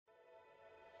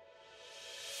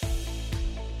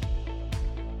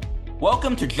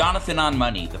Welcome to Jonathan on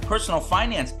Money, the personal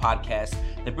finance podcast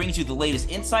that brings you the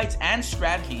latest insights and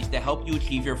strategies to help you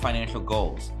achieve your financial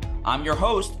goals. I'm your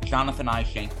host, Jonathan I.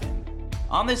 Shankman.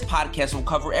 On this podcast, we'll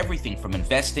cover everything from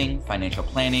investing, financial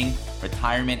planning,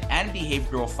 retirement, and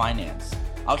behavioral finance.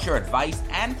 I'll share advice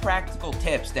and practical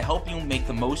tips to help you make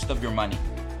the most of your money.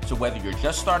 So whether you're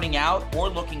just starting out or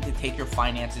looking to take your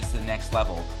finances to the next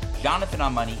level, Jonathan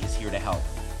on Money is here to help.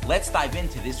 Let's dive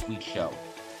into this week's show.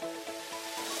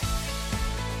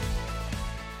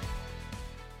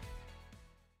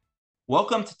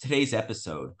 Welcome to today's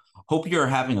episode. Hope you're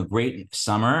having a great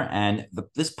summer, and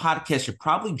this podcast should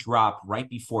probably drop right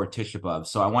before Tisha B'Av.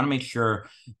 So I want to make sure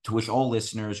to wish all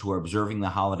listeners who are observing the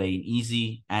holiday an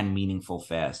easy and meaningful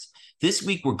fast. This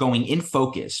week, we're going in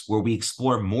focus, where we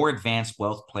explore more advanced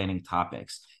wealth planning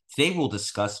topics. Today, we'll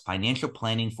discuss financial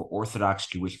planning for Orthodox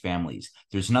Jewish families.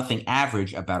 There's nothing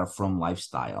average about a Frum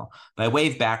lifestyle. By way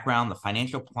of background, the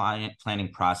financial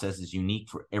planning process is unique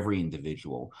for every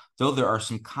individual, though there are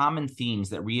some common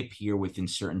themes that reappear within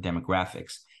certain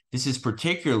demographics. This is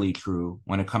particularly true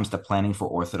when it comes to planning for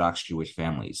Orthodox Jewish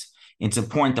families. It's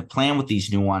important to plan with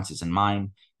these nuances in mind,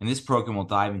 and this program will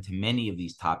dive into many of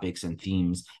these topics and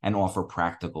themes and offer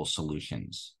practical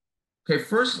solutions. Okay,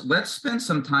 first, let's spend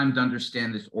some time to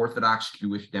understand this Orthodox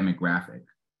Jewish demographic.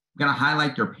 I'm going to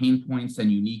highlight their pain points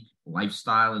and unique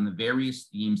lifestyle and the various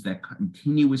themes that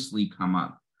continuously come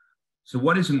up. So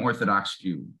what is an Orthodox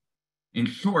Jew? In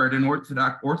short, an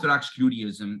Orthodox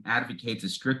Judaism advocates a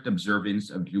strict observance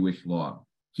of Jewish law.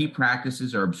 Key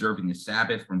practices are observing the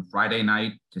Sabbath from Friday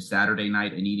night to Saturday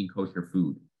night and eating kosher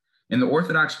food. In the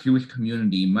Orthodox Jewish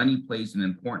community, money plays an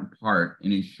important part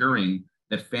in ensuring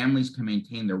that families can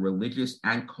maintain their religious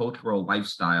and cultural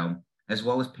lifestyle, as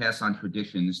well as pass on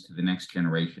traditions to the next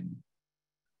generation.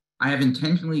 I have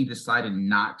intentionally decided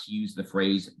not to use the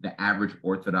phrase the average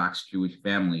Orthodox Jewish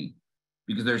family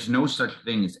because there's no such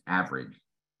thing as average.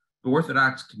 The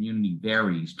Orthodox community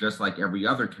varies just like every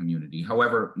other community.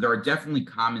 However, there are definitely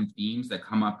common themes that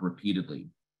come up repeatedly.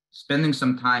 Spending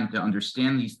some time to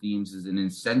understand these themes is an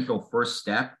essential first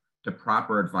step to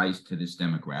proper advice to this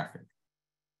demographic.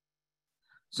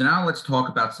 So now let's talk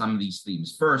about some of these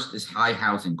themes. First is high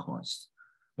housing costs.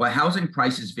 While housing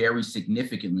prices vary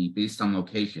significantly based on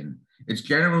location, it's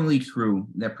generally true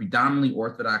that predominantly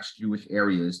Orthodox Jewish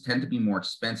areas tend to be more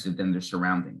expensive than their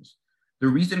surroundings. The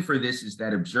reason for this is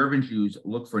that observant Jews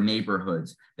look for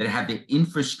neighborhoods that have the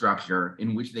infrastructure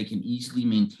in which they can easily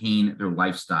maintain their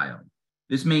lifestyle.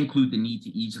 This may include the need to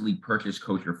easily purchase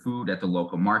kosher food at the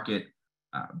local market,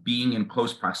 being in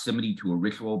close proximity to a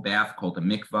ritual bath called a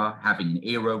mikvah, having an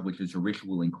eruv, which is a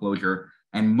ritual enclosure,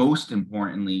 and most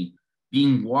importantly,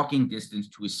 being walking distance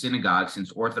to a synagogue,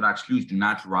 since Orthodox Jews do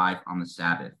not drive on the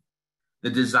Sabbath. The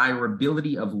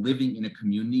desirability of living in a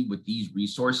community with these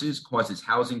resources causes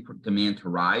housing demand to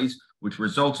rise, which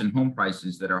results in home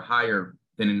prices that are higher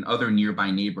than in other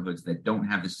nearby neighborhoods that don't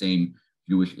have the same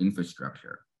Jewish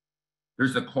infrastructure.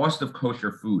 There's the cost of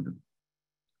kosher food.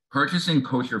 Purchasing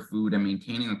kosher food and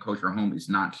maintaining a kosher home is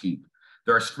not cheap.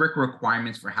 There are strict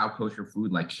requirements for how kosher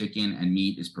food like chicken and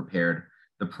meat is prepared.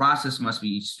 The process must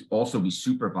also be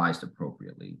supervised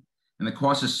appropriately. And the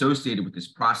costs associated with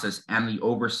this process and the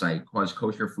oversight cause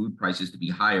kosher food prices to be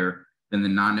higher than the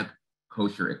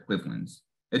non-kosher equivalents.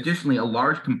 Additionally, a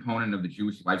large component of the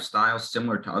Jewish lifestyle,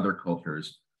 similar to other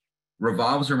cultures,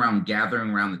 revolves around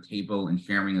gathering around the table and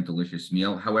sharing a delicious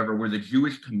meal. However, where the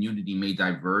Jewish community may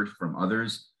diverge from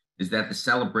others is that the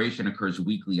celebration occurs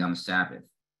weekly on the Sabbath.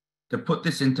 To put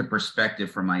this into perspective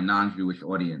for my non-Jewish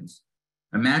audience,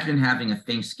 imagine having a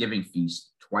Thanksgiving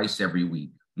feast twice every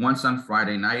week, once on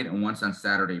Friday night and once on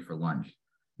Saturday for lunch.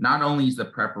 Not only is the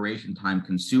preparation time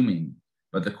consuming,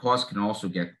 but the cost can also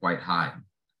get quite high.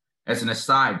 As an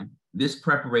aside, this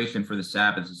preparation for the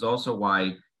Sabbath is also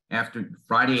why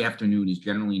Friday afternoon is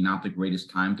generally not the greatest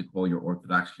time to call your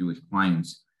Orthodox Jewish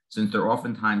clients, since they're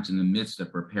oftentimes in the midst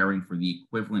of preparing for the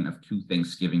equivalent of 2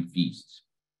 Thanksgiving feasts.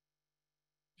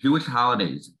 Jewish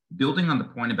holidays. Building on the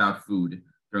point about food,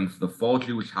 during the fall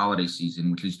Jewish holiday season,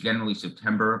 which is generally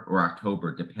September or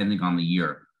October, depending on the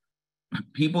year,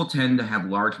 people tend to have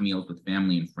large meals with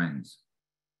family and friends.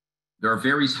 There are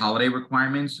various holiday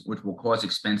requirements which will cause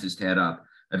expenses to add up.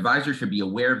 Advisors should be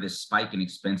aware of this spike in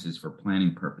expenses for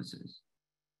planning purposes.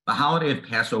 The holiday of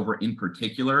Passover in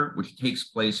particular, which takes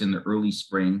place in the early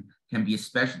spring, can be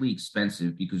especially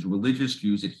expensive because religious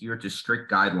Jews adhere to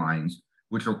strict guidelines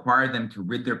which require them to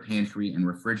rid their pantry and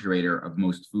refrigerator of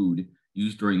most food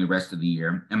used during the rest of the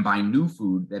year and buy new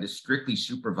food that is strictly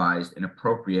supervised and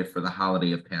appropriate for the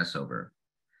holiday of Passover.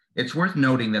 It's worth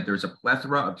noting that there's a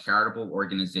plethora of charitable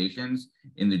organizations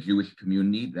in the Jewish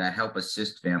community that help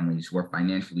assist families who are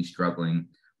financially struggling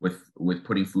with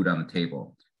putting food on the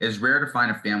table. It's rare to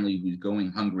find a family who's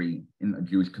going hungry in a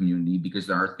Jewish community because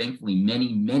there are thankfully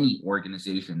many, many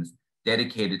organizations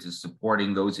dedicated to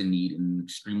supporting those in need in an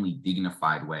extremely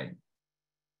dignified way.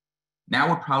 Now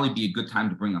would probably be a good time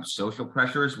to bring up social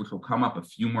pressures, which will come up a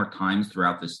few more times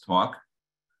throughout this talk.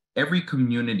 Every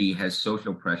community has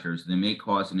social pressures that may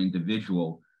cause an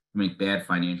individual to make bad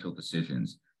financial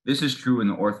decisions. This is true in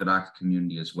the Orthodox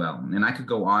community as well. And I could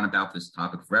go on about this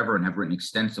topic forever and have written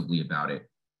extensively about it.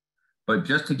 But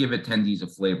just to give attendees a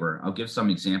flavor, I'll give some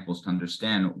examples to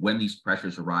understand when these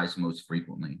pressures arise most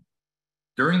frequently.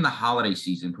 During the holiday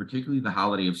season, particularly the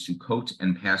holiday of Sukkot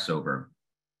and Passover,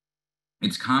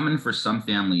 it's common for some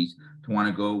families to want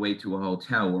to go away to a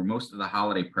hotel where most of the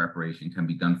holiday preparation can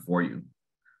be done for you.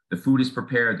 The food is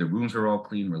prepared, the rooms are all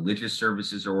clean, religious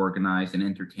services are organized, and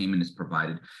entertainment is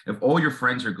provided. If all your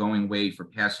friends are going away for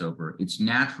Passover, it's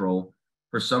natural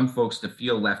for some folks to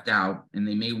feel left out, and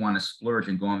they may want to splurge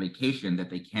and go on vacation that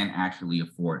they can't actually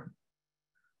afford.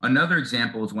 Another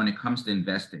example is when it comes to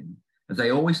investing. As I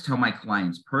always tell my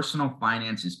clients, personal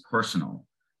finance is personal.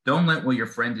 Don't let what your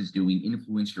friend is doing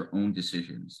influence your own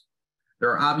decisions. There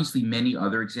are obviously many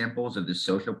other examples of this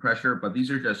social pressure, but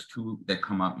these are just two that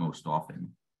come up most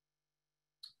often.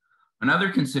 Another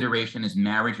consideration is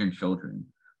marriage and children.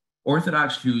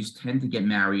 Orthodox Jews tend to get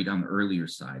married on the earlier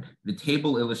side. The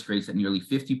table illustrates that nearly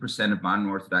 50% of modern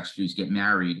Orthodox Jews get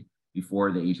married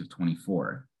before the age of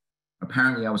 24.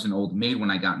 Apparently, I was an old maid when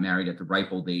I got married at the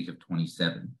ripe old age of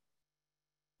 27.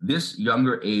 This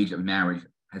younger age of marriage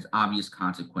has obvious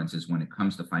consequences when it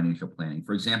comes to financial planning.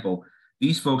 For example,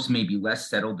 these folks may be less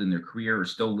settled in their career or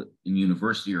still in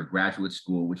university or graduate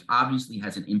school, which obviously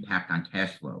has an impact on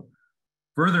cash flow.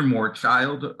 Furthermore,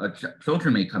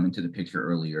 children may come into the picture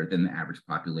earlier than the average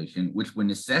population, which would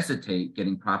necessitate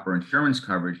getting proper insurance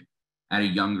coverage at a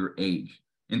younger age.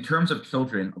 In terms of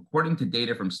children, according to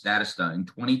data from Statista in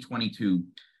 2022,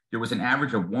 there was an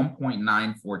average of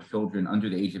 1.94 children under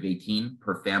the age of 18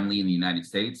 per family in the United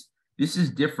States. This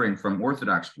is different from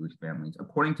Orthodox Jewish families.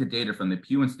 According to data from the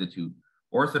Pew Institute,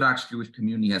 Orthodox Jewish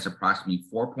community has approximately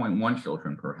 4.1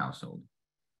 children per household.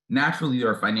 Naturally, there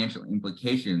are financial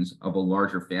implications of a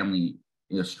larger family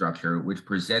structure, which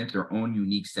present their own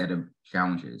unique set of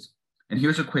challenges. And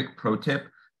here's a quick pro tip.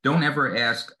 Don't ever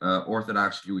ask an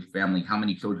Orthodox Jewish family how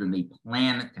many children they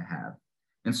plan to have.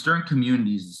 In certain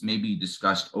communities, this may be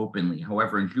discussed openly.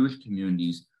 However, in Jewish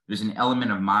communities, there's an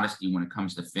element of modesty when it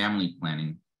comes to family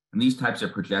planning, and these types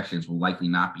of projections will likely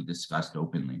not be discussed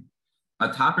openly. A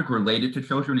topic related to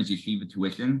children is yeshiva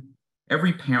tuition.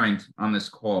 Every parent on this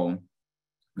call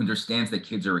understands that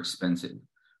kids are expensive.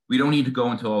 We don't need to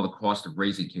go into all the cost of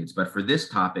raising kids, but for this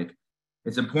topic,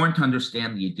 it's important to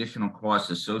understand the additional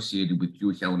costs associated with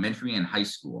Jewish elementary and high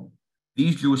school.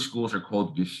 These Jewish schools are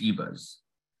called yeshivas.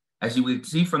 As you would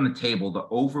see from the table, the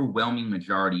overwhelming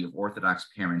majority of Orthodox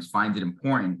parents find it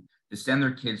important to send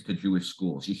their kids to Jewish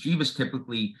schools. Yeshivas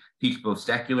typically teach both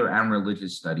secular and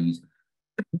religious studies,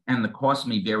 and the costs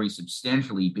may vary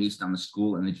substantially based on the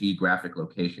school and the geographic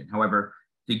location. However,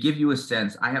 to give you a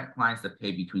sense, I have clients that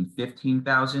pay between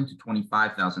 $15,000 to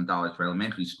 $25,000 for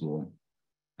elementary school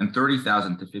and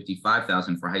 $30,000 to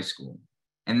 $55,000 for high school.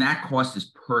 And that cost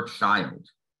is per child.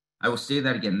 I will say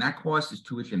that again, that cost is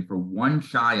tuition for one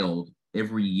child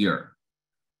every year.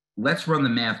 Let's run the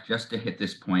math just to hit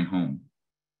this point home.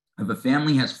 If a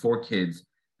family has 4 kids,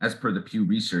 as per the Pew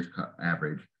Research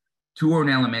average, 2 are in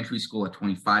elementary school at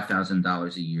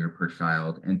 $25,000 a year per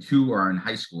child, and 2 are in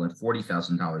high school at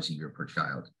 $40,000 a year per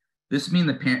child. This means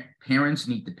the parents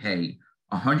need to pay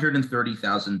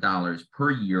 $130,000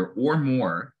 per year or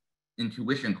more in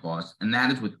tuition costs, and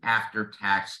that is with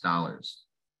after-tax dollars.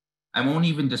 I won't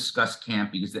even discuss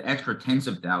camp because the extra tens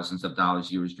of thousands of dollars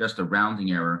a year is just a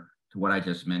rounding error to what I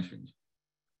just mentioned.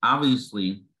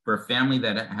 Obviously, for a family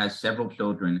that has several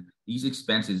children, these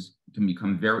expenses can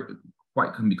become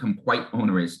quite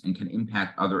onerous and can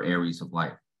impact other areas of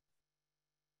life.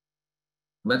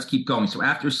 Let's keep going. So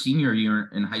after senior year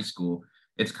in high school,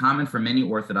 it's common for many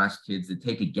Orthodox kids to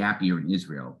take a gap year in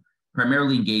Israel,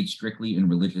 primarily engaged strictly in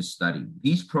religious study.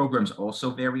 These programs also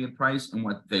vary in price and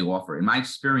what they offer. In my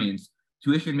experience,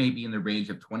 tuition may be in the range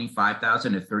of $25,000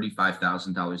 to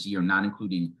 $35,000 a year, not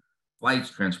including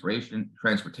flights,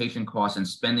 transportation costs, and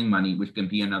spending money, which can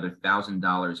be another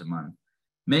 $1,000 a month.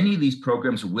 Many of these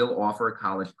programs will offer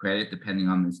college credit depending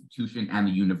on the institution and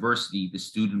the university the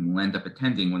student will end up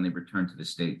attending when they return to the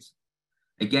States.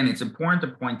 Again, it's important to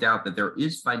point out that there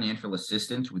is financial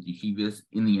assistance with yeshivas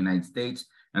in the United States.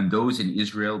 and those in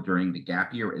Israel during the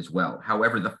gap year as well.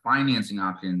 However, the financing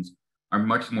options are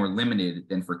much more limited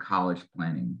than for college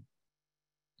planning.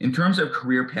 In terms of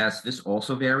career paths, this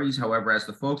also varies. However, as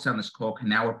the folks on this call can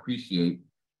now appreciate,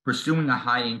 pursuing a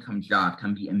high-income job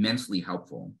can be immensely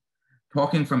helpful.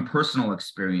 Talking from personal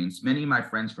experience, many of my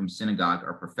friends from synagogue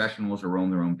are professionals or own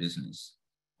their own business.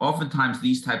 Oftentimes,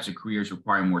 these types of careers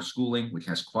require more schooling, which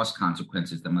has cost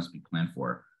consequences that must be planned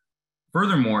for.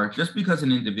 Furthermore, just because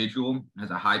an individual has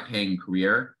a high-paying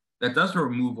career, that doesn't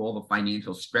remove all the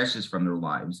financial stresses from their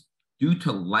lives due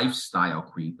to lifestyle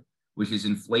creep, which is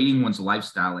inflating one's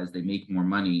lifestyle as they make more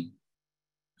money,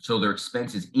 so their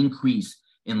expenses increase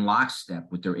in lockstep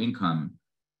with their income.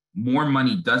 More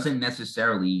money doesn't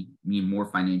necessarily mean more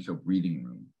financial breathing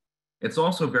room. It's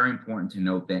also very important to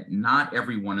note that not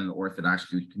everyone in the Orthodox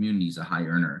Jewish community is a high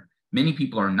earner. Many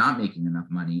people are not making enough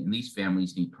money, and these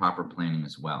families need proper planning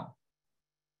as well.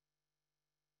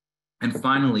 And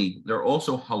finally, there are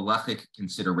also halachic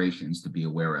considerations to be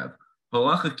aware of.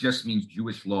 Halachic just means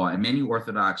Jewish law, and many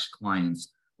Orthodox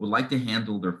clients would like to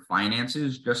handle their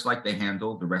finances just like they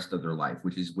handle the rest of their life,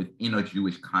 which is within a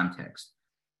Jewish context.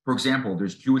 For example,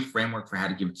 there's Jewish framework for how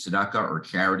to give tzedakah or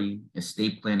charity,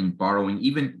 estate planning, borrowing,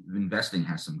 even investing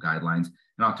has some guidelines,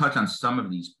 and I'll touch on some of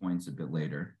these points a bit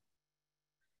later.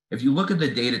 If you look at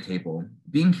the data table,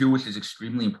 being Jewish is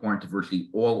extremely important to virtually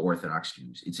all Orthodox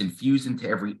Jews. It's infused into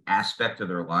every aspect of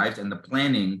their lives, and the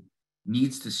planning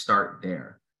needs to start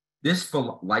there. This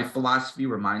life philosophy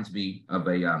reminds me of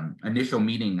a initial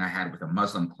meeting I had with a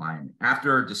Muslim client.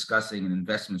 After discussing an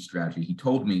investment strategy, he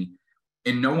told me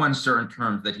in no uncertain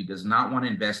terms that he does not want to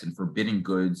invest in forbidden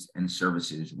goods and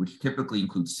services, which typically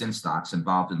include sin stocks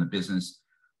involved in the business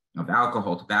of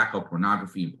alcohol, tobacco,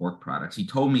 pornography, and pork products. He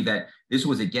told me that this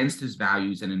was against his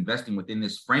values and investing within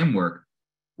this framework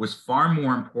was far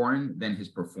more important than his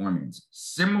performance.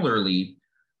 Similarly,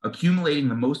 accumulating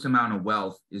the most amount of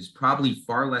wealth is probably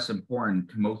far less important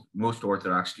to most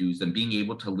Orthodox Jews than being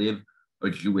able to live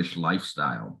a Jewish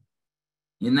lifestyle.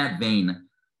 In that vein,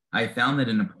 I found that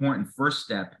an important first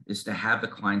step is to have the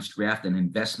clients draft an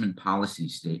investment policy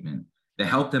statement to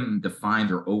help them define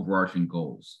their overarching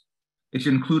goals. It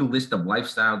should include a list of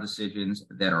lifestyle decisions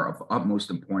that are of utmost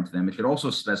importance to them. It should also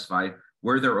specify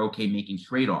where they're okay making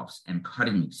trade-offs and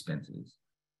cutting expenses.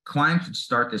 Clients should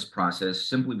start this process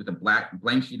simply with a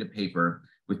blank sheet of paper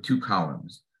with 2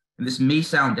 columns. And this may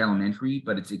sound elementary,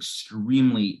 but it's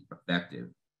extremely effective.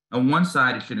 On one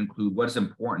side, it should include what is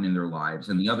important in their lives,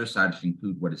 and the other side should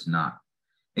include what is not.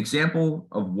 Example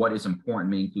of what is important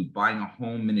may include buying a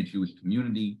home in a Jewish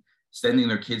community, sending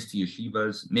their kids to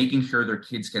yeshivas, making sure their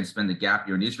kids can spend the gap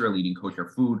year in Israel eating kosher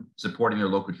food, supporting their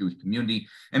local Jewish community,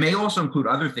 and may also include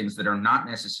other things that are not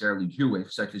necessarily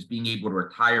Jewish, such as being able to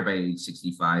retire by age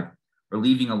 65 or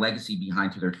leaving a legacy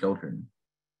behind to their children.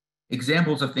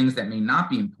 Examples of things that may not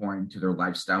be important to their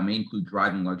lifestyle may include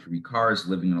driving luxury cars,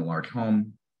 living in a large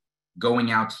home,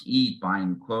 going out to eat,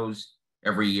 buying clothes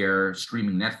every year,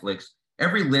 streaming Netflix.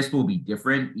 Every list will be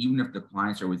different, even if the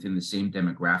clients are within the same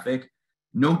demographic.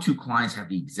 No 2 clients have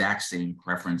the exact same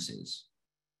preferences.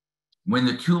 When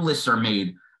the 2 lists are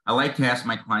made, I like to ask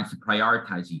my clients to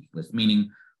prioritize each list, meaning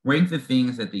rank the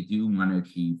things that they do want to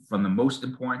achieve from the most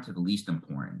important to the least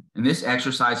important. And this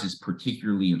exercise is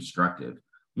particularly instructive.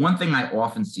 One thing I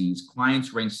often see is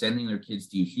clients rank sending their kids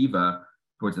to yeshiva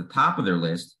towards the top of their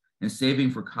list and saving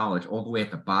for college all the way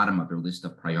at the bottom of their list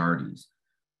of priorities.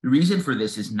 The reason for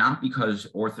this is not because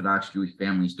Orthodox Jewish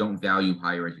families don't value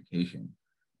higher education.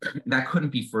 That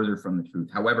couldn't be further from the truth.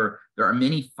 However, there are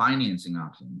many financing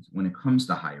options when it comes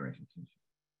to higher education.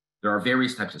 There are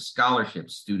various types of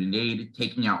scholarships, student aid,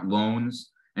 taking out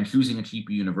loans, and choosing a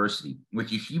cheaper university. With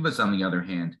yeshivas, on the other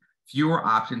hand, fewer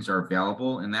options are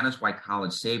available, and that is why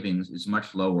college savings is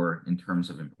much lower in terms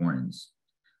of importance.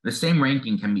 The same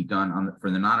ranking can be done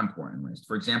for the not important list.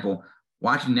 For example,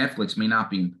 watching Netflix may not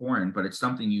be important, but it's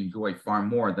something you enjoy far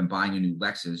more than buying a new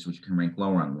Lexus, which can rank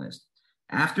lower on the list.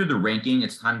 After the ranking,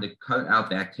 it's time to cut out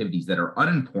the activities that are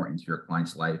unimportant to your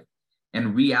client's life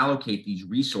and reallocate these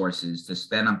resources to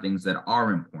spend on things that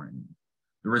are important.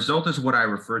 The result is what I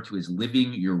refer to as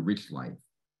living your rich life.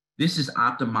 This is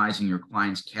optimizing your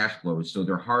client's cash flows so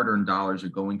their hard-earned dollars are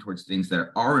going towards things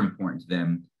that are important to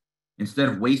them instead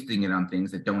of wasting it on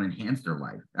things that don't enhance their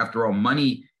life. After all,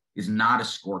 money is not a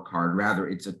scorecard. Rather,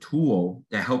 it's a tool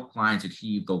to help clients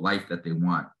achieve the life that they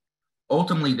want.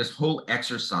 Ultimately, this whole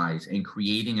exercise in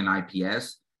creating an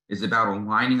IPS is about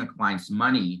aligning a client's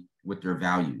money with their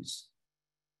values.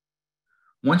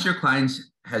 Once your client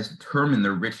has determined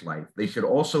their rich life, they should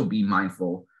also be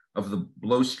mindful of the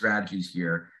below strategies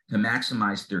here to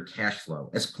maximize their cash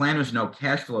flow. As planners know,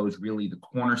 cash flow is really the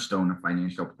cornerstone of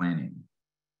financial planning.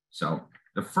 So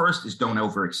the first is don't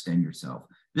overextend yourself.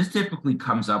 This typically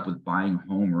comes up with buying a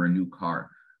home or a new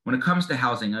car. When it comes to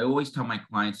housing, I always tell my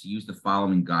clients to use the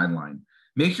following guideline.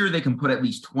 Make sure they can put at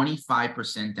least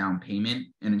 25% down payment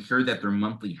and ensure that their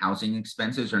monthly housing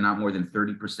expenses are not more than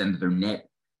 30% of their net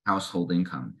household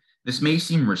income. This may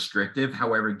seem restrictive.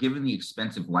 However, given the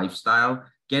expensive lifestyle,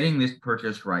 getting this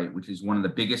purchase right, which is one of the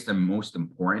biggest and most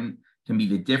important, can be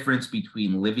the difference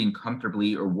between living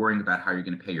comfortably or worrying about how you're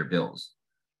going to pay your bills.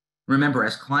 Remember,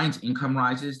 as clients' income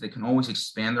rises, they can always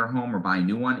expand their home or buy a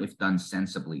new one if done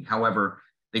sensibly. However,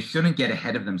 they shouldn't get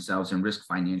ahead of themselves and risk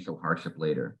financial hardship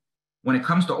later. When it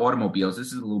comes to automobiles, this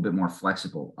is a little bit more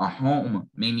flexible. A home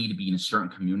may need to be in a certain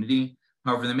community.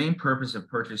 However, the main purpose of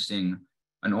purchasing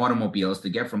an automobile is to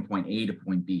get from point A to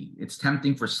point B. It's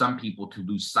tempting for some people to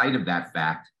lose sight of that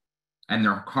fact, and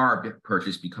their car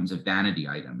purchase becomes a vanity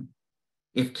item.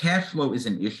 If cash flow is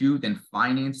an issue, then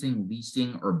financing,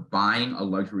 leasing, or buying a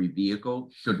luxury vehicle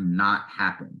should not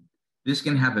happen. This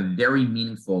can have a very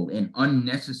meaningful and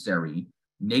unnecessary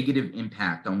negative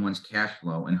impact on one's cash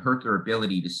flow and hurt their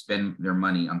ability to spend their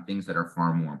money on things that are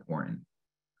far more important.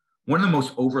 One of the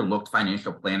most overlooked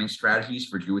financial planning strategies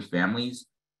for Jewish families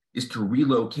is to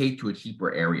relocate to a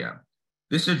cheaper area.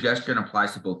 This suggestion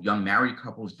applies to both young married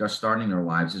couples just starting their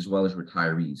lives as well as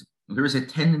retirees. There is a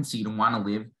tendency to want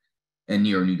to live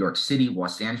near New York City,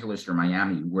 Los Angeles, or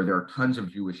Miami, where there are tons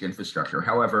of Jewish infrastructure.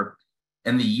 However,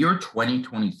 in the year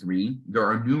 2023, there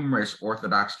are numerous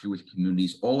Orthodox Jewish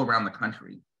communities all around the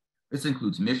country. This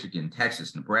includes Michigan,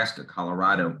 Texas, Nebraska,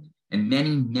 Colorado, and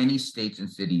many, many states and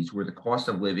cities where the cost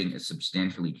of living is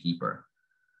substantially cheaper.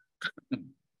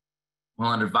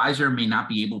 While an advisor may not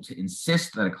be able to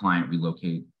insist that a client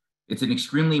relocate, it's an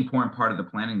extremely important part of the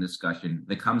planning discussion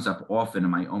that comes up often in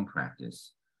my own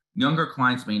practice. Younger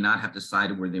clients may not have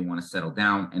decided where they want to settle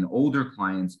down, and older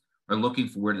clients are looking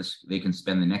for where they can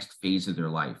spend the next phase of their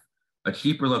life. A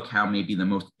cheaper locale may be the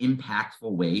most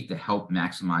impactful way to help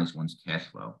maximize one's cash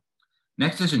flow.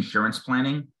 Next is insurance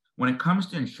planning. When it comes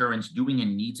to insurance, doing a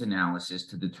needs analysis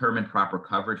to determine proper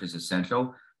coverage is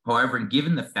essential. However,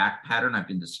 given the fact pattern I've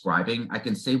been describing, I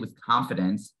can say with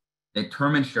confidence that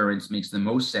term insurance makes the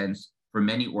most sense for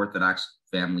many Orthodox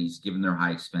families given their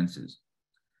high expenses.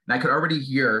 And I could already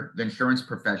hear the insurance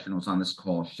professionals on this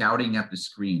call shouting at the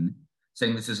screen,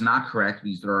 saying this is not correct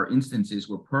because there are instances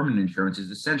where permanent insurance is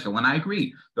essential. And I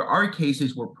agree, there are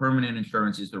cases where permanent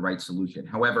insurance is the right solution.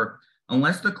 However,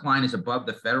 unless the client is above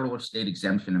the federal or state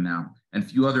exemption amount and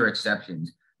few other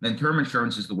exceptions, then term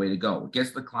insurance is the way to go. It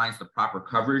gets the clients the proper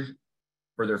coverage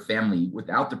for their family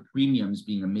without the premiums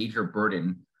being a major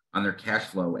burden on their cash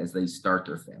flow as they start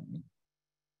their family.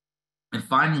 And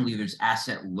finally, there's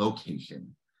asset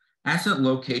location. Asset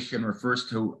location refers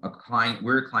to a client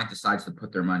where a client decides to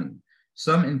put their money.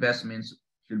 Some investments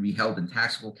should be held in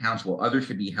taxable accounts, while others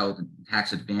should be held in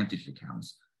tax-advantaged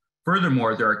accounts.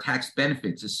 Furthermore, there are tax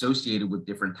benefits associated with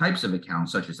different types of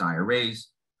accounts, such as IRAs,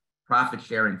 profit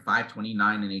sharing,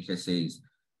 529, and HSAs.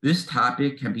 This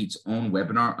topic can be its own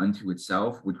webinar unto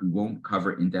itself, which we won't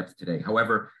cover in depth today.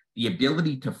 However, the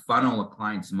ability to funnel a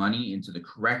client's money into the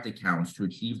correct accounts to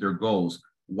achieve their goals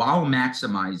while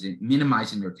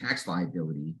minimizing their tax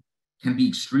liability can be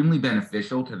extremely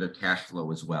beneficial to their cash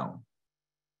flow as well.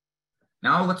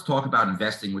 Now let's talk about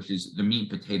investing, which is the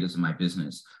meat and potatoes of my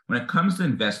business. When it comes to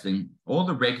investing, all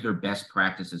the regular best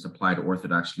practices apply to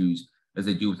Orthodox Jews as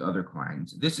they do with other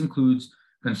clients. This includes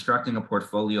constructing a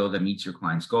portfolio that meets your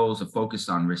client's goals, a focus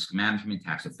on risk management,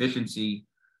 tax efficiency,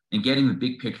 and getting the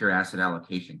big picture asset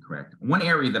allocation correct. One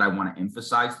area that I want to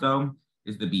emphasize, though,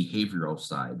 is the behavioral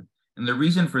side. And the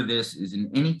reason for this is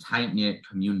in any tight-knit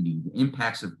community, the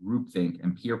impacts of groupthink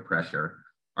and peer pressure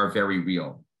are very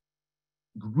real.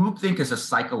 Groupthink is a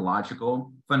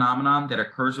psychological phenomenon that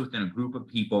occurs within a group of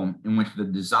people in which the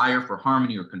desire for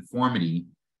harmony or conformity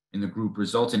in the group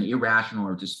results in irrational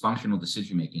or dysfunctional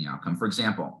decision-making outcome. For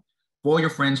example, if all your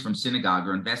friends from synagogue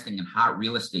are investing in hot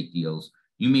real estate deals,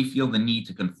 you may feel the need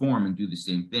to conform and do the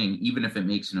same thing, even if it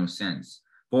makes no sense.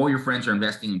 If all your friends are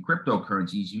investing in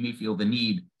cryptocurrencies, you may feel the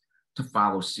need to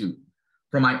follow suit.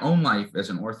 From my own life as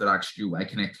an Orthodox Jew, I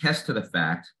can attest to the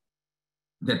fact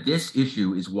that this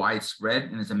issue is widespread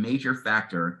and is a major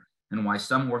factor in why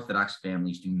some Orthodox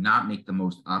families do not make the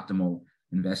most optimal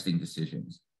investing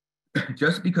decisions.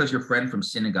 Just because your friend from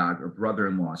synagogue or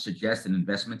brother-in-law suggests an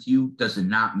investment to you does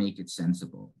not make it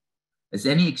sensible. As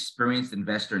any experienced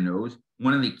investor knows,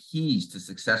 one of the keys to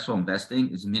successful investing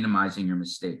is minimizing your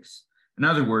mistakes. In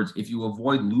other words, if you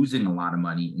avoid losing a lot of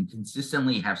money and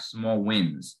consistently have small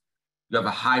wins, you have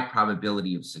a high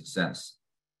probability of success.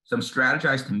 Some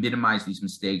strategize to minimize these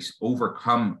mistakes,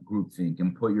 overcome groupthink,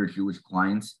 and put your Jewish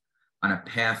clients on a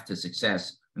path to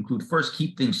success include: first,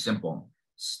 keep things simple.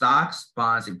 Stocks,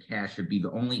 bonds, and cash should be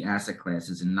the only asset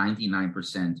classes in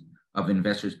 99% of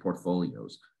investors'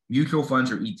 portfolios. Mutual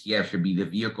funds or ETFs should be the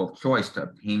vehicle of choice to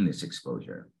obtain this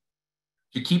exposure.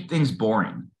 To keep things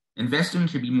boring, investing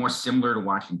should be more similar to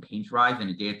watching paint dry than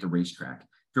a day at the racetrack.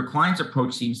 If your client's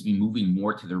approach seems to be moving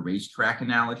more to the racetrack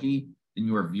analogy, then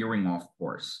you are veering off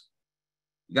course.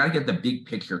 You got to get the big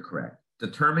picture correct.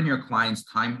 Determine your client's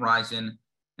time horizon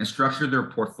and structure their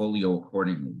portfolio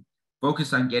accordingly.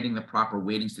 Focus on getting the proper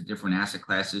weightings to different asset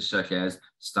classes, such as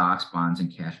stocks, bonds,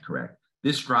 and cash correct.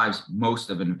 This drives most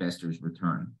of an investor's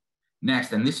return.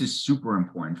 Next, and this is super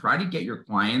important, try to get your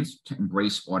clients to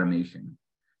embrace automation.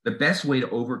 The best way to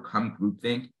overcome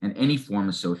groupthink and any form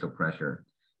of social pressure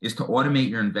is to automate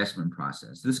your investment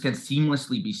process. This can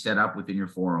seamlessly be set up within your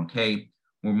 401k,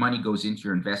 where money goes into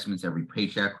your investments every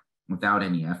paycheck without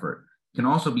any effort. It can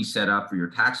also be set up for your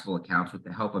taxable accounts with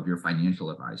the help of your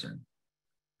financial advisor.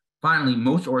 Finally,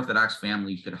 most Orthodox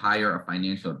families should hire a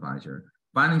financial advisor.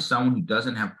 Finding someone who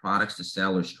doesn't have products to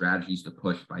sell or strategies to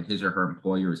push by his or her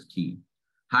employer is key.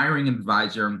 Hiring an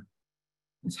advisor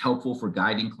is helpful for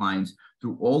guiding clients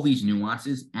through all these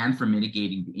nuances and for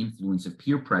mitigating the influence of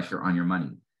peer pressure on your money.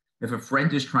 If a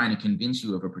friend is trying to convince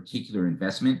you of a particular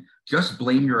investment, just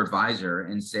blame your advisor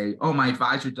and say, oh, my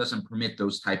advisor doesn't permit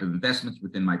those type of investments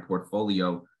within my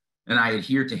portfolio, and I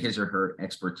adhere to his or her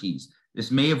expertise. This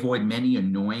may avoid many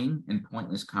annoying and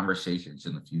pointless conversations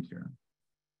in the future.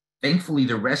 Thankfully,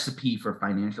 the recipe for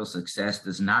financial success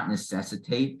does not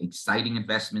necessitate exciting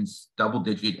investments,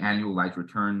 double-digit annualized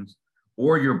returns,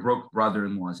 or your broke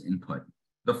brother-in-law's input.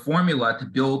 The formula to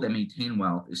build and maintain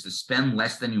wealth is to spend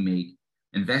less than you make,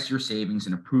 invest your savings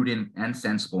in a prudent and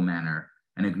sensible manner,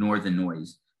 and ignore the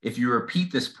noise. If you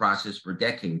repeat this process for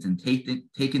decades and take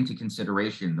into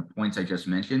consideration the points I just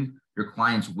mentioned, your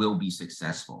clients will be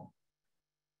successful.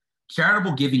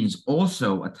 Charitable giving is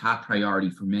also a top priority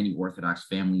for many Orthodox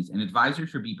families, and advisors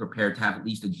should be prepared to have at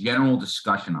least a general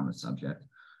discussion on the subject.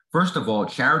 First of all,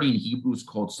 charity in Hebrew is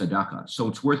called tzedakah, so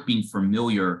it's worth being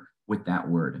familiar with that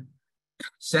word.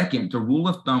 Second, the rule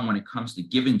of thumb when it comes to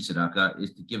giving tzedakah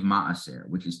is to give ma'aser,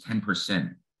 which is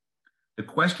 10%. The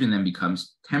question then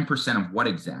becomes 10% of what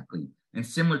exactly? And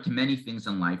similar to many things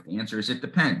in life, the answer is it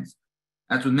depends.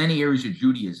 As with many areas of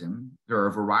Judaism, there are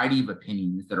a variety of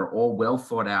opinions that are all well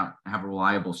thought out and have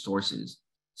reliable sources.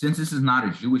 Since this is not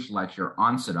a Jewish lecture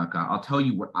on tzedakah, I'll tell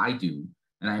you what I do,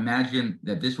 and I imagine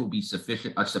that this will be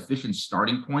a sufficient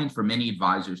starting point for many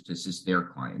advisors to assist their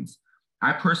clients.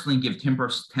 I personally give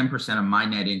 10% of my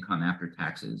net income after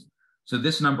taxes. So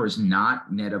this number is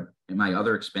not net of my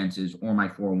other expenses or my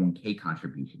 401k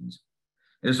contributions.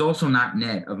 It is also not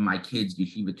net of my kids'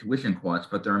 yeshiva tuition costs,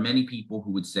 but there are many people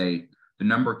who would say the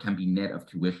number can be net of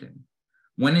tuition.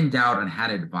 When in doubt on how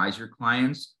to advise your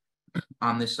clients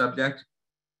on this subject,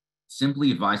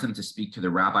 simply advise them to speak to the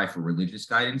rabbi for religious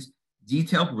guidance.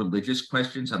 Detailed religious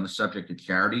questions on the subject of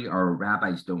charity are a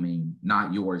rabbi's domain,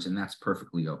 not yours, and that's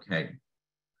perfectly okay.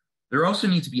 There also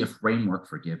needs to be a framework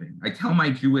for giving. I tell my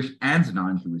Jewish and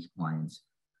non-Jewish clients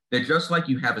that just like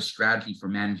you have a strategy for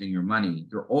managing your money,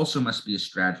 there also must be a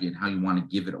strategy in how you want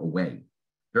to give it away.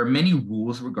 There are many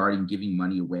rules regarding giving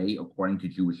money away according to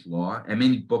Jewish law and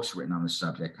many books written on the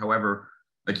subject. However,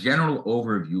 a general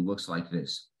overview looks like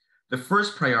this. The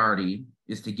first priority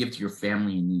is to give to your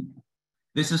family in need.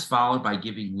 This is followed by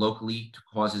giving locally to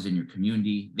causes in your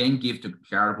community, then give to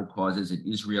charitable causes in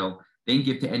Israel, then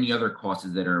give to any other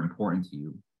causes that are important to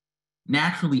you.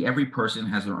 Naturally, every person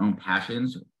has their own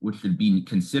passions, which should be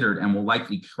considered and will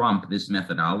likely trump this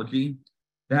methodology.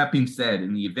 That being said,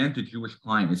 in the event a Jewish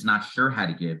client is not sure how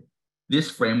to give, this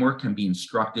framework can be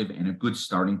instructive and a good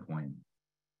starting point.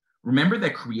 Remember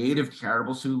that creative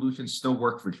charitable solutions still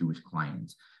work for Jewish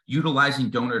clients. Utilizing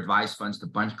donor advised funds to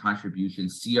bunch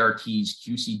contributions, CRTs,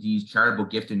 QCDs, charitable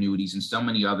gift annuities, and so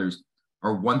many others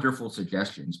are wonderful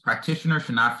suggestions. Practitioners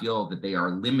should not feel that they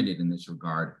are limited in this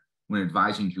regard when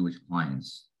advising Jewish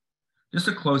clients. Just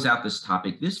to close out this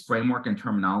topic, this framework and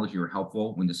terminology are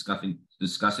helpful when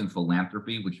discussing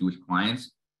philanthropy with Jewish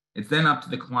clients. It's then up to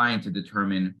the client to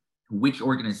determine which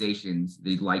organizations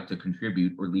they'd like to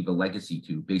contribute or leave a legacy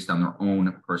to based on their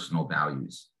own personal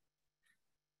values.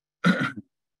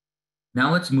 Now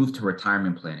let's move to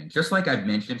retirement planning. Just like I've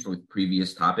mentioned with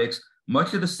previous topics,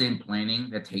 much of the same planning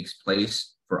that takes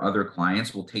place for other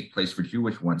clients will take place for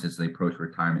Jewish ones as they approach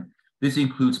retirement. This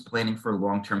includes planning for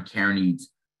long-term care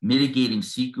needs, mitigating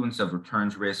sequence of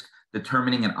returns risk,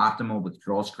 determining an optimal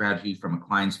withdrawal strategy from a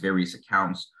client's various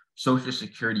accounts, Social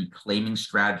Security claiming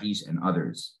strategies, and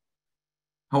others.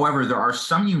 However, there are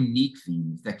some unique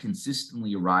themes that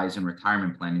consistently arise in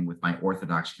retirement planning with my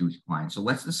Orthodox Jewish clients. So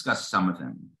let's discuss some of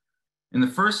them. And the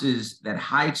first is that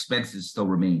high expenses still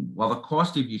remain. While the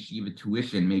cost of yeshiva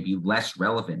tuition may be less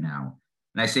relevant now,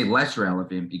 and I say less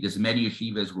relevant because many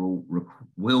yeshivas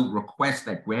will request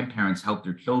that grandparents help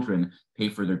their children pay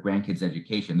for their grandkids'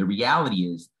 education. The reality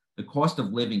is the cost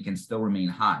of living can still remain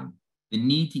high. The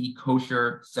need to eat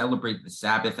kosher, celebrate the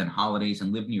Sabbath and holidays,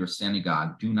 and live near a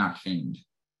synagogue do not change.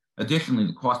 Additionally,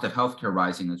 the cost of healthcare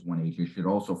rising as one ages should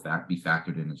also be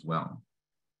factored in as well.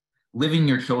 Living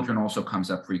near children also comes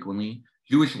up frequently.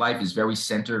 Jewish life is very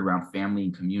centered around family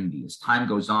and community. As time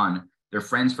goes on, their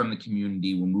friends from the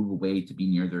community will move away to be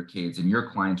near their kids, and your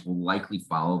clients will likely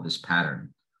follow this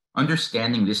pattern.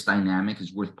 Understanding this dynamic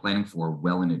is worth planning for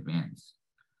well in advance.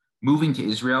 Moving to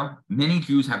Israel, many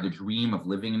Jews have the dream of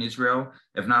living in Israel,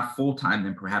 if not full-time,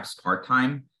 then perhaps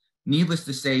part-time. Needless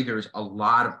to say, there's a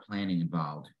lot of planning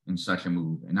involved in such a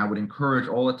move, and I would encourage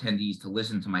all attendees to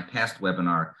listen to my past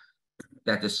webinar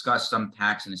that discuss some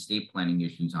tax and estate planning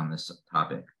issues on this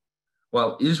topic.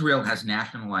 While Israel has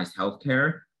nationalized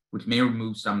healthcare, which may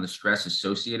remove some of the stress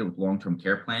associated with long-term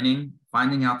care planning,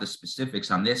 finding out the specifics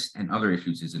on this and other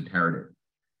issues is imperative.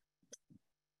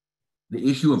 The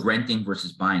issue of renting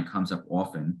versus buying comes up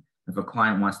often if a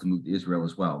client wants to move to Israel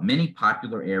as well. Many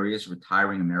popular areas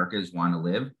retiring Americans want to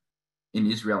live in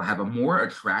Israel have a more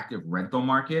attractive rental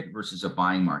market versus a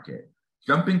buying market.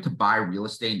 Jumping to buy real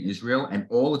estate in Israel and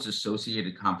all its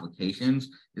associated complications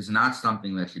is not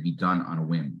something that should be done on a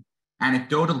whim.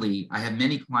 Anecdotally, I have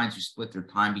many clients who split their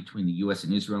time between the US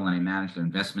and Israel, and I manage their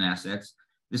investment assets.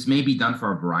 This may be done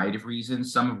for a variety of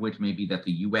reasons, some of which may be that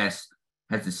the US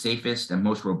has the safest and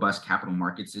most robust capital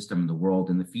market system in the world,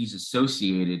 and the fees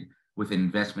associated with an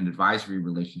investment advisory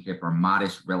relationship are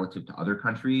modest relative to other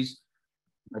countries.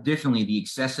 Additionally, the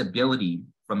accessibility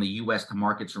from the US to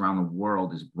markets around the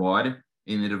world is broad,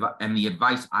 and the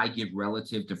advice I give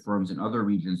relative to firms in other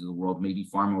regions of the world may be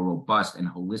far more robust and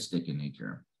holistic in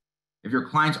nature. If your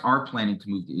clients are planning to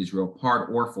move to Israel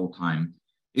part or full-time,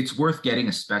 it's worth getting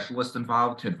a specialist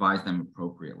involved to advise them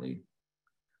appropriately.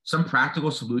 Some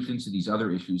practical solutions to these other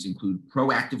issues include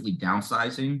proactively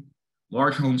downsizing.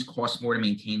 Large homes cost more to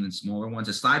maintain than smaller ones.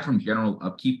 Aside from general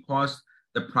upkeep costs,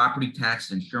 the property tax,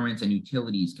 insurance, and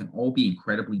utilities can all be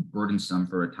incredibly burdensome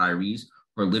for retirees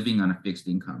who are living on a fixed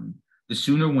income. The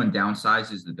sooner one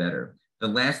downsizes, the better. The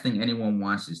last thing anyone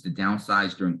wants is to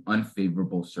downsize during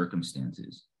unfavorable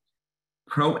circumstances.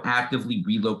 Proactively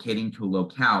relocating to a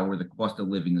locale where the cost of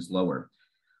living is lower.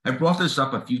 I've brought this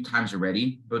up a few times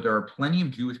already, but there are plenty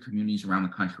of Jewish communities around the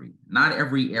country. Not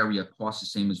every area costs the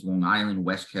same as Long Island,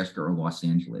 Westchester, or Los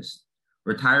Angeles.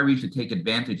 Retirees should take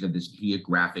advantage of this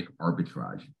geographic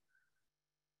arbitrage.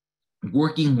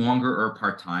 Working longer or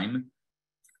part-time,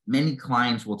 many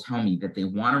clients will tell me that they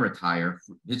want to retire,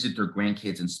 visit their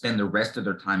grandkids, and spend the rest of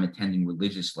their time attending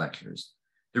religious lectures.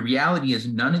 The reality is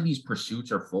none of these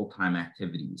pursuits are full-time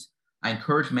activities. I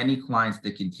encourage many clients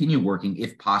to continue working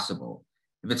if possible.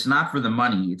 If it's not for the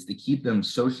money, it's to keep them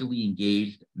socially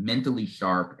engaged, mentally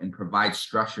sharp, and provide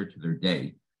structure to their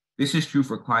day. This is true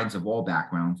for clients of all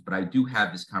backgrounds, but I do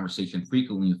have this conversation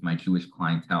frequently with my Jewish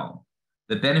clientele.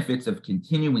 The benefits of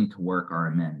continuing to work are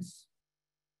immense.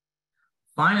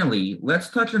 Finally, let's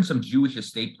touch on some Jewish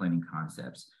estate planning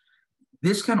concepts.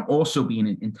 This can also be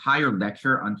an entire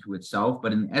lecture unto itself,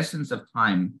 but in the essence of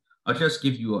time, I'll just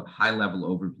give you a high-level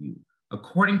overview.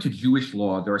 According to Jewish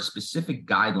law, there are specific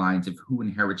guidelines of who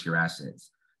inherits your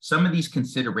assets. Some of these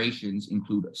considerations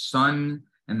include son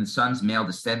and the son's male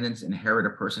descendants inherit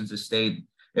a person's estate.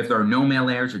 If there are no male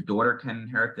heirs, your daughter can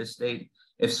inherit the estate.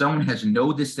 If someone has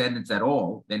no descendants at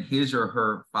all, then his or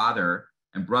her father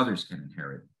and brothers can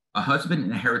inherit. A husband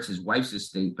inherits his wife's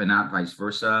estate, but not vice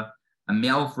versa. A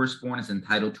male firstborn is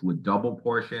entitled to a double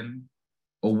portion.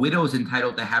 A widow is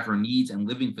entitled to have her needs and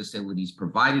living facilities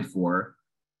provided for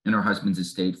in her husband's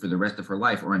estate for the rest of her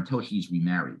life or until she's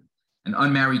remarried. And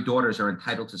unmarried daughters are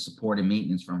entitled to support and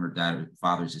maintenance from her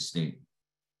father's estate.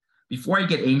 Before I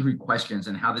get angry questions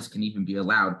on how this can even be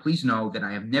allowed, please know that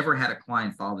I have never had a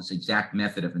client follow this exact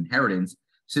method of inheritance,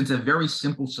 since a very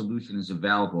simple solution is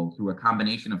available through a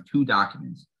combination of two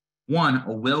documents. One,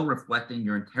 a will reflecting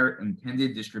your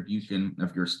intended distribution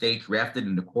of your estate drafted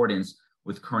in accordance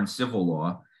with current civil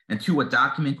law, and two, a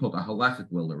document called a halachic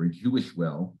will or a Jewish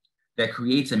will that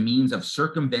creates a means of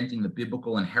circumventing the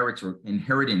biblical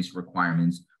inheritance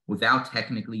requirements without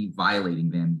technically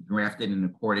violating them, drafted in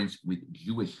accordance with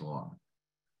Jewish law.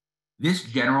 This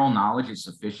general knowledge is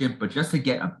sufficient, but just to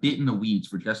get a bit in the weeds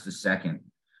for just a second,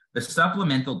 The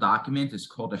supplemental document is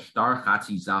called a shtar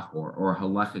chatzi zachor, or a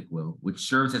halachic will, which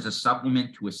serves as a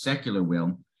supplement to a secular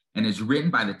will and is written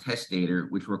by the testator,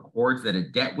 which records that a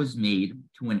debt was made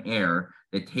to an heir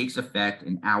that takes effect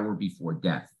an hour before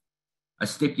death. A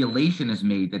stipulation is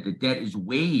made that the debt is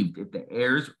waived if the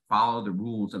heirs follow the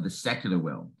rules of the secular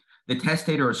will. The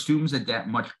testator assumes a debt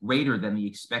much greater than the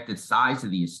expected size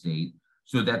of the estate,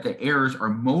 so that the heirs are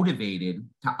motivated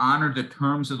to honor the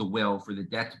terms of the will for the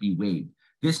debt to be waived.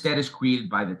 This debt is created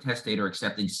by the testator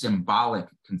accepting symbolic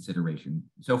consideration.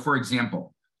 So, for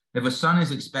example, if a son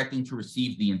is expecting to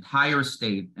receive the entire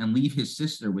estate and leave his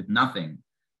sister with nothing,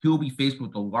 he will be faced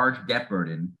with a large debt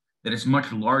burden that is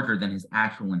much larger than his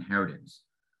actual inheritance.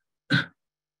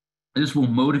 This will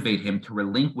motivate him to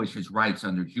relinquish his rights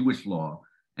under Jewish law,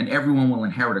 and everyone will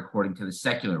inherit according to the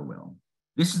secular will.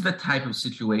 This is the type of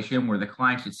situation where the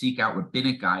client should seek out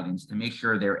rabbinic guidance to make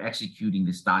sure they're executing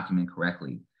this document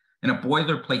correctly. And a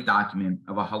boilerplate document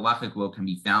of a halachic will can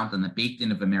be found on the Baked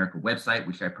In of America website,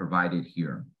 which I provided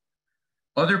here.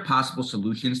 Other possible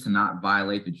solutions to not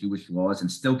violate the Jewish laws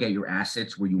and still get your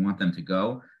assets where you want them to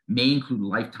go may include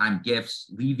lifetime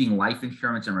gifts, leaving life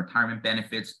insurance and retirement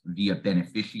benefits via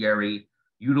beneficiary,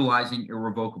 utilizing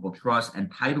irrevocable trust,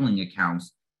 and titling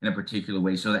accounts in a particular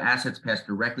way so the assets pass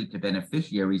directly to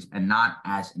beneficiaries and not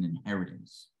as an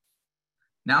inheritance.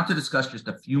 Now to discuss just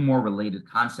a few more related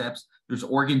concepts. There's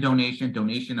organ donation,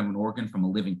 donation of an organ from a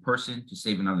living person to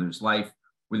save another's life,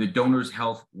 where the donor's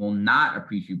health will not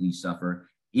appreciably suffer,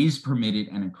 is permitted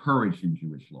and encouraged in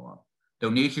Jewish law.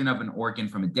 Donation of an organ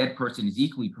from a dead person is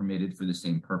equally permitted for the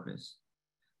same purpose.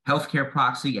 Healthcare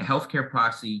proxy, a healthcare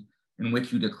proxy in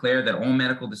which you declare that all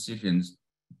medical decisions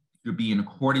should be in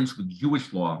accordance with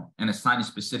Jewish law and assign a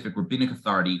specific rabbinic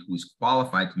authority who is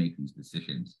qualified to make these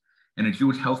decisions. And a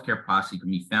Jewish healthcare proxy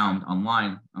can be found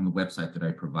online on the website that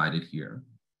I provided here.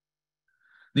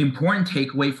 The important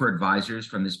takeaway for advisors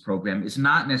from this program is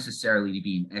not necessarily to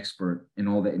be an expert in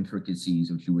all the intricacies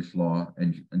of Jewish law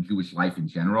and Jewish life in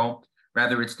general.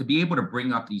 Rather, it's to be able to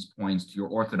bring up these points to your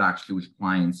Orthodox Jewish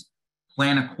clients,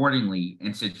 plan accordingly,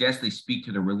 and suggest they speak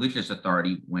to the religious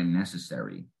authority when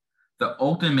necessary. The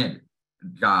ultimate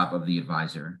job of the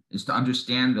advisor is to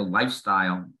understand the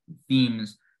lifestyle,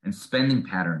 themes, and spending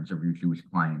patterns of your Jewish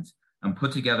clients and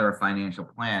put together a financial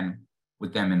plan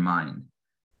with them in mind.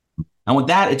 And with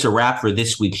that, it's a wrap for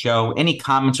this week's show. Any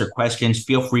comments or questions,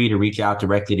 feel free to reach out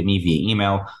directly to me via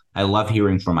email. I love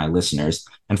hearing from my listeners.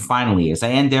 And finally, as I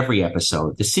end every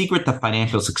episode, the secret to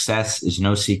financial success is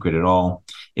no secret at all.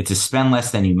 It's to spend less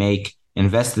than you make,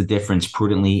 invest the difference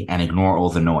prudently, and ignore all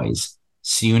the noise.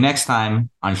 See you next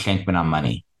time on Shankman on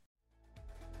Money.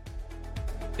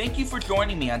 Thank you for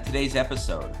joining me on today's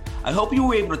episode. I hope you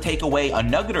were able to take away a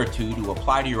nugget or two to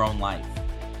apply to your own life.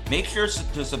 Make sure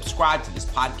to subscribe to this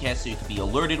podcast so you can be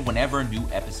alerted whenever new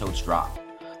episodes drop.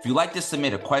 If you'd like to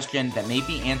submit a question that may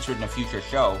be answered in a future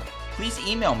show, please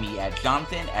email me at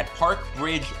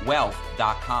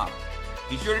jonathan@parkbridgewealth.com.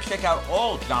 Be sure to check out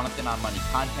all Jonathan on Money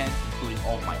content, including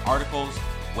all of my articles,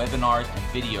 webinars,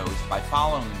 and videos by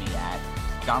following me at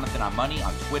Jonathan on Money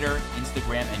on Twitter,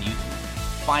 Instagram, and YouTube.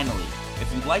 Finally,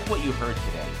 if you like what you heard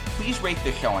today, please rate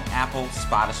the show on Apple,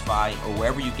 Spotify, or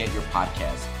wherever you get your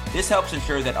podcasts. This helps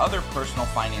ensure that other personal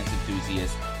finance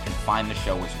enthusiasts can find the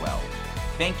show as well.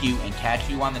 Thank you, and catch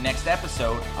you on the next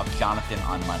episode of Jonathan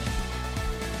on Money.